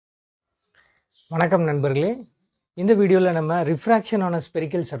வணக்கம் நண்பர்களே. இந்த வீடியோவில் நம்ம ரிஃப்ராக்ஷன் ஆன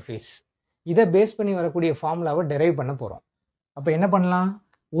ஸ்பெரிக்கல் சர்ஃபேஸ் இதை பேஸ் பண்ணி வரக்கூடிய ஃபார்முலாவை டெரைவ் பண்ண போகிறோம். அப்போ என்ன பண்ணலாம்,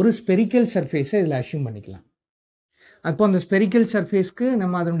 ஒரு ஸ்பெரிக்கல் சர்ஃபேஸை இதில் அஷ்யூம் பண்ணிக்கலாம். அப்போ அந்த ஸ்பெரிக்கல் சர்ஃபேஸ்க்கு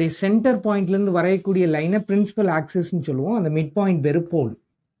நம்ம அதனுடைய சென்டர் பாயிண்ட்லேருந்து வரையக்கூடிய லைனை பிரின்சிபல் ஆக்சிஸ்ன்னு சொல்லுவோம். அந்த மிட் பாயிண்ட் பேர் போல்.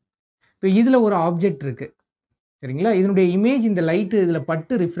 இப்போ இதில் ஒரு ஆப்ஜெக்ட் இருக்குது, சரிங்களா? இதனுடைய இமேஜ் இந்த லைட்டு இதில்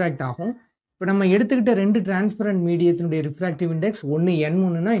பட்டு ரிஃப்ராக்ட் ஆகும். இப்போ நம்ம எடுத்துக்கிட்ட ரெண்டு டிரான்ஸ்பரண்ட் மீடியத்தினுடைய ரிஃப்ராக்டிவ் இண்டெக்ஸ் ஒன்று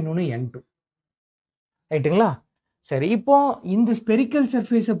N1னா இன்னொன்று N2, ரைட்டுங்களா? சரி, இப்போ இந்த ஸ்பெரிக்கல்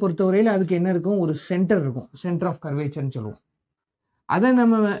சர்ஃபேஸை பொறுத்தவரையில் அதுக்கு என்ன இருக்கும், ஒரு சென்டர் இருக்கும், சென்டர் ஆஃப் கர்வேச்சர்னு சொல்லுவோம். அதை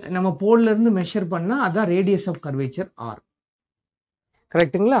நம்ம போல்லேருந்து மெஷர் பண்ணால் அதான் ரேடியஸ் ஆஃப் கர்வேச்சர் R,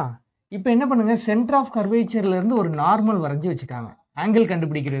 கரெக்டுங்களா? இப்போ என்ன பண்ணுங்க, சென்டர் ஆஃப் கர்வேச்சர்லேருந்து ஒரு நார்மல் வரைஞ்சி வச்சுக்காங்க ஆங்கிள்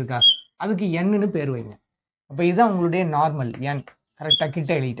கண்டுபிடிக்கிறதுக்காக. அதுக்கு Nன்னு பேர் வைங்க. அப்போ இதுதான் உங்களுடைய நார்மல் N, கரெக்டாக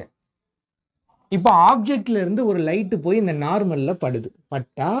கிட்ட எழுதிட்டேன். இப்போ ஆப்ஜெக்ட்லேருந்து ஒரு லைட்டு போய் இந்த நார்மலில்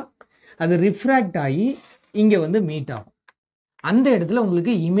பட்டா அது ரிஃப்ராக்ட் ஆகி இங்கே வந்து மீட் ஆகும். அந்த இடத்துல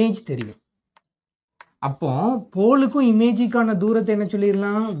உங்களுக்கு இமேஜ் தெரியும். அப்போ போலுக்கும் இமேஜுக்கான தூரத்தை என்ன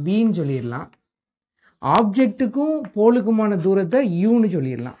சொல்லிடலாம், பின்னு சொல்லிடலாம். ஆப்ஜெக்ட்டுக்கும் போலுக்குமான தூரத்தை யூன்னு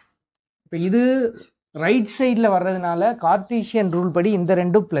சொல்லிடலாம். இப்போ இது ரைட் சைடில் வர்றதுனால கார்ட்டீசியன் ரூல் படி இந்த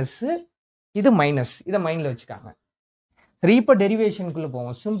ரெண்டும் ப்ளஸ்ஸு, இது மைனஸ். இதை மைண்டில் வச்சுக்காங்க. சரி, இப்போ டெரிவேஷனுக்குள்ளே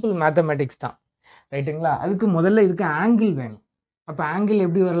போவோம். சிம்பிள் மேத்தமேட்டிக்ஸ் தான், ரைட்டுங்களா? அதுக்கு முதல்ல இதுக்கு ஆங்கிள் வேணும். அப்போ ஆங்கிள்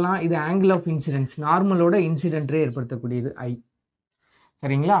எப்படி வரலாம், இது angle of incidence, நார்மலோட incident ray ஏற்படுத்தக்கூடியது I,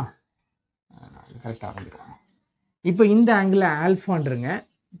 சரிங்களா? கரெக்டாக வந்துருக்காங்க. இப்போ இந்த ஆங்கிளை ஆல்ஃபான்றங்க,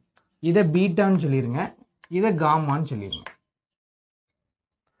 இதை பீட்டான்னு சொல்லிடுங்க, இதை காமான்னு சொல்லிடுங்க,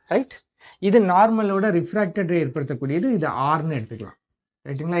 ரைட்? இது நார்மலோட ரிஃப்ராக்டட் ரே ஏற்படுத்தக்கூடியது, இது Rன்னு எடுத்துக்கலாம்,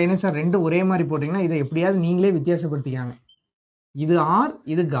 ரைட்டுங்களா? என்ன சார் ரெண்டு ஒரே மாதிரி போட்டிங்கன்னா இதை எப்படியாவது நீங்களே வித்தியாசப்படுத்திக்காங்க. இது R,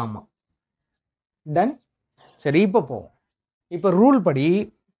 இது காமா. டன். சரி, இப்போ போவோம். இப்போ ரூல் படி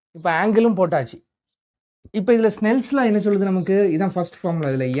இப்போ ஆங்கிளும் போட்டாச்சு. இப்போ இதில் ஸ்னெல்ஸ்லாம் என்ன சொல்லுது நமக்கு, இதான் ஃபர்ஸ்ட் ஃபார்முலா.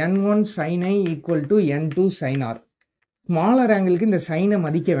 இதில் N1 sin I equal to N2 sin R. Smaller ஆங்கிளுக்கு இந்த சைனை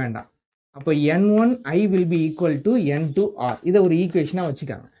மதிக்க வேண்டாம். அப்போ N1 I will be equal to N2 R. இதை ஒரு ஈக்குவேஷனாக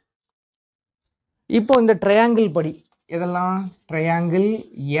வச்சுக்காங்க. இப்போ இந்த ட்ரையாங்கிள் படி இதெல்லாம் ட்ரையாங்கிள்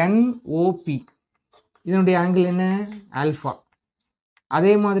NOP, இதனுடைய ஆங்கிள் என்ன, ஆல்ஃபா.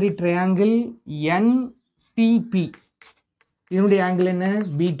 அதே மாதிரி ட்ரையாங்கிள் NCP, இதனுடைய ஆங்கிள் என்ன,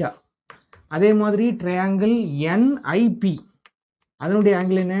 பீட்டா. அதே மாதிரி ட்ரையாங்கிள் NIP, அதனுடைய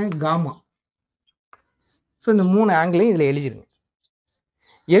ஆங்கிள் என்ன, காமா. ஸோ இந்த மூணு ஆங்கிளையும் இதில் எழுதிருங்க.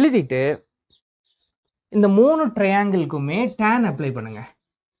 எழுதிட்டு இந்த மூணு ட்ரையாங்கிள்க்குமே tan அப்ளை பண்ணுங்க.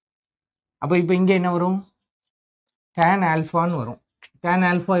 அப்போ இப்போ இங்கே என்ன வரும், tan ஆல்ஃபான்னு வரும். tan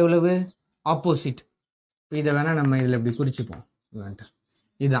ஆல்ஃபா எவ்வளவு, ஆப்போசிட். இதை வேணால் நம்ம இதில் இப்படி குறிச்சுப்போம்,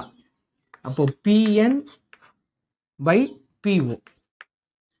 இதுதான். அப்போ PN பை PO.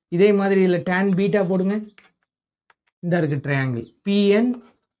 இதே மாதிரி இதில் tan பீட்டா போடுங்க. இந்த இருக்கு ட்ரையாங்கிள் PN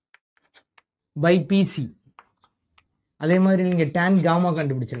பை PC. அதே மாதிரி நீங்கள் tan காமா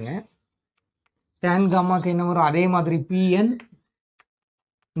கண்டுபிடிச்சிருங்க. tan காமாக்கு என்ன வரும், அதே மாதிரி PN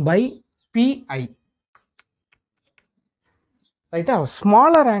பை PI, ரைட்டா?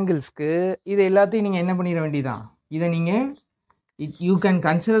 ஸ்மாலர் ஆங்கிள்ஸ்க்கு இது எல்லாத்தையும் நீங்கள் என்ன பண்ணிட வேண்டியதான், இதை நீங்கள் you can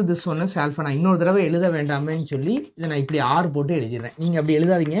consider this one as alpha. நான் இன்னொரு தடவை எழுத வேண்டாமேன்னு சொல்லி இதை நான் இப்படி R போட்டு எழுதிடுறேன். நீங்கள் அப்படி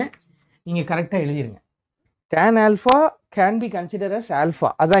எழுதாதீங்க, நீங்கள் கரெக்டாக எழுதிடுங்க. tan alpha can be consider as alpha,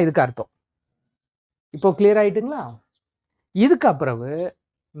 அதான் இதுக்கு அர்த்தம். இப்போ கிளியர் ஆகிட்டுங்களா? இதுக்கு அப்புறம்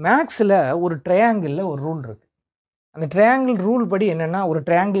மேக்ஸில் ஒரு ட்ரையாங்கிளில் ஒரு ரூல் இருக்குது. அந்த ட்ரையாங்கிள் ரூல் படி என்னென்னா, ஒரு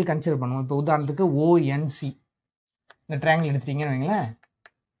ட்ரையாங்கிள் கன்சிடர் பண்ணுவோம். இப்போ உதாரணத்துக்கு ONC, இந்த ட்ரையாங்கிள் எடுத்துட்டீங்கன்னு வைங்களேன்,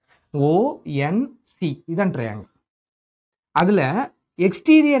 ONC இதுதான் ட்ரையாங்கிள். அதில்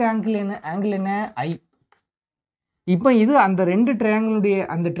எக்ஸ்டீரியர் ஆங்கிள் என்ன I. இப்போ இது அந்த ரெண்டு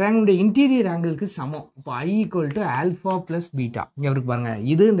ட்ரையாங்கிளுடைய இன்டீரியர் ஆங்கிளுக்கு சமம். இப்போ I equal to alpha plus beta. இங்கே இருக்கு பாருங்க,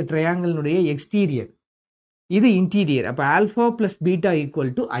 இது இந்த ட்ரையாங்கிளுடைய எக்ஸ்டீரியர், இது இன்டீரியர். அப்போ alpha plus beta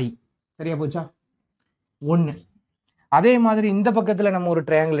equal to I. சரியா போச்சா? ஒன்று. அதே மாதிரி இந்த பக்கத்தில் நம்ம ஒரு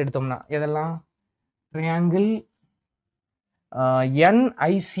ட்ரையாங்கிள் எடுத்தோம்னா, இதெல்லாம் ட்ரையாங்கிள்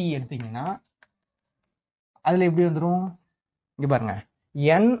NIC எடுத்தீங்கன்னா அதில் எப்படி வந்துடும், இங்கே பாருங்க,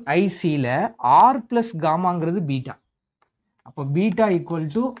 NICயில் R ப்ளஸ் காமாங்கிறது பீட்டா. அப்போ beta equal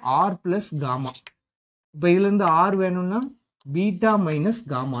to R plus gamma. இப்போ இதுலேருந்து R வேணும்னா பீட்டா மைனஸ்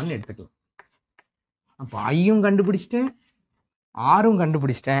காமான்னு எடுத்துக்கலாம். அப்போ ஐயும் கண்டுபிடிச்சிட்டேன், ஆரும்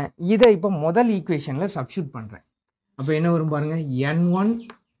கண்டுபிடிச்சிட்டேன். இதை இப்போ முதல் ஈக்குவேஷனில் சப்ஸ்டியூட் பண்ணுறேன். அப்போ என்ன வரும் பாருங்க, N1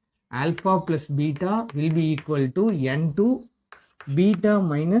 alpha plus beta will be equal to N2 beta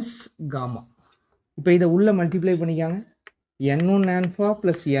minus gamma. இப்போ இதை உள்ள மல்டிப்ளை பண்ணிக்காங்க. N1 alpha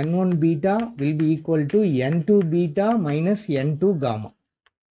plus N1 beta will be equal to N2 beta minus N2 gamma.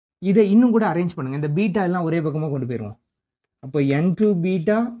 இதை இன்னும் கூட அரேஞ்ச் பண்ணுங்கள். இந்த பீட்டா எல்லாம் ஒரே பக்கமாக கொண்டு போயிடுவோம். அப்போ n2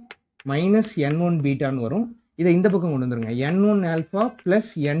 பீட்டா மைனஸ் n1 பீட்டான்னு வரும். இதை இந்த பக்கம் கொண்டு வந்துருங்க. n1 ஆல்ஃபா ப்ளஸ்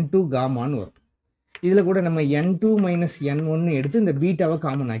n2 காமான்னு வரும். இதில் கூட நம்ம n2 மைனஸ் n1 எடுத்து இந்த பீட்டாவை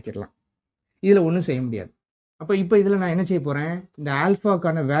காமன் ஆக்கிடலாம். இதில் ஒன்றும் செய்ய முடியாது. அப்போ இப்போ இதில் நான் என்ன செய்ய போகிறேன், இந்த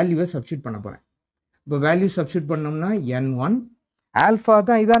ஆல்ஃபாக்கான வேல்யூவை சப்ஸ்டியூட் பண்ண போகிறேன். இப்போ வேல்யூ சப்ஸ்டியூட் பண்ணோம்னா n1 ஆல்ஃபா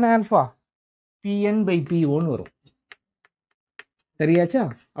தான், இதான ஆல்ஃபா pn/p0 வரும். சரியாச்சா?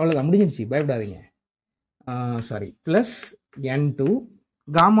 அவ்வளோதான், முடிஞ்சிருச்சு, பயப்படாதீங்க. சாரி, ப்ளஸ் n2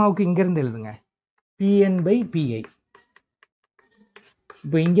 காமாவுக்கு இங்கேருந்து எழுதுங்க pn/pi.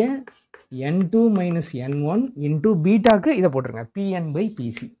 இப்போ இங்கே n2 மைனஸ் n1 இன்டூ பீட்டாக்கு இதை போட்டுருங்க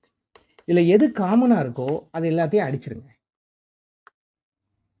pn/pc. இதில் எது காமனாக இருக்கோ அது எல்லாத்தையும் அடிச்சிருங்க.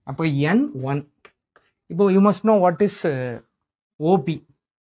 அப்போ n1. இப்போ you must know what is OP.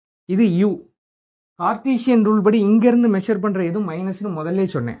 இது u. கார்டீசியன் ரூல் படி இங்கேருந்து மெஷர் பண்ணுற எதுவும் மைனஸ்னு முதல்ல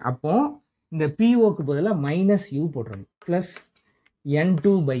சொன்னேன். அப்போ இந்த பிஓக்கு பதிலாக மைனஸ் u போட்டுருங்க. ப்ளஸ்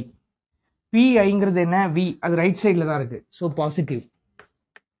n2 பிஐங்கிறது என்ன, வி, அது ரைட் சைடில் தான் இருக்குது. So positive.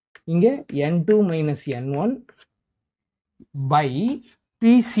 இங்கே n2 minus n1 by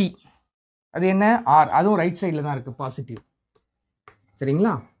PC, அது என்ன, ஆர், அதுவும் ரைட் சைடில் தான் இருக்குது, பாசிட்டிவ்.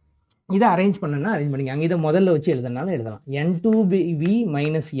 சரிங்களா? இதை அரேஞ்ச் பண்ணனா அரேஞ்ச் பண்ணிங்க. அங்கே இதை முதல்ல வச்சு எழுதுனாலும் எழுதலாம். n2/v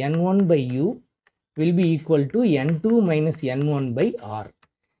minus n1/u will be equal to n2 minus n1/r.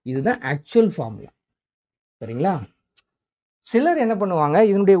 இதுதான் ஆக்சுவல் ஃபார்முலா. சரிங்களா? சிலர் என்ன பண்ணுவாங்க,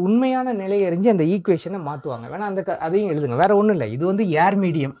 இதனுடைய உண்மையான நிலையை அறிஞ்சு அந்த ஈக்குவேஷனை மாற்றுவாங்க. வேணா அந்த அதையும் எழுதுங்க, வேற ஒன்றும் இல்லை. இது வந்து ஏர்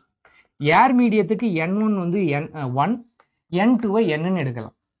மீடியம். ஏர் மீடியத்துக்கு n1 வந்து n1, n2வை என்னன்னு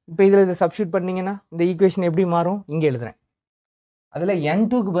எடுக்கலாம். இப்போ இதில் இதை சப்ஸ்டியூட் பண்ணிங்கன்னா இந்த ஈக்குவேஷன் எப்படி மாறும், இங்கே எழுதுறேன். அதில்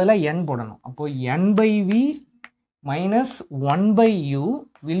n2க்கு பதிலாக n போடணும். அப்போ n/v minus 1/u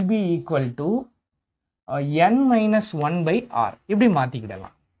will be equal to n minus 1/r. இப்படி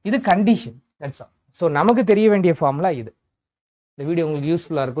மாற்றிக்கிடலாம். இது கண்டிஷன். That's all. ஸோ நமக்கு தெரிய வேண்டிய ஃபார்முலா இது. இந்த வீடியோ உங்களுக்கு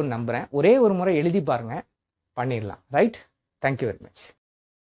யூஸ்ஃபுல்லாக இருக்கும்னு நம்புகிறேன். ஒரே ஒரு முறை எழுதி பாருங்கள், பண்ணிடலாம். ரைட்? Thank you very much.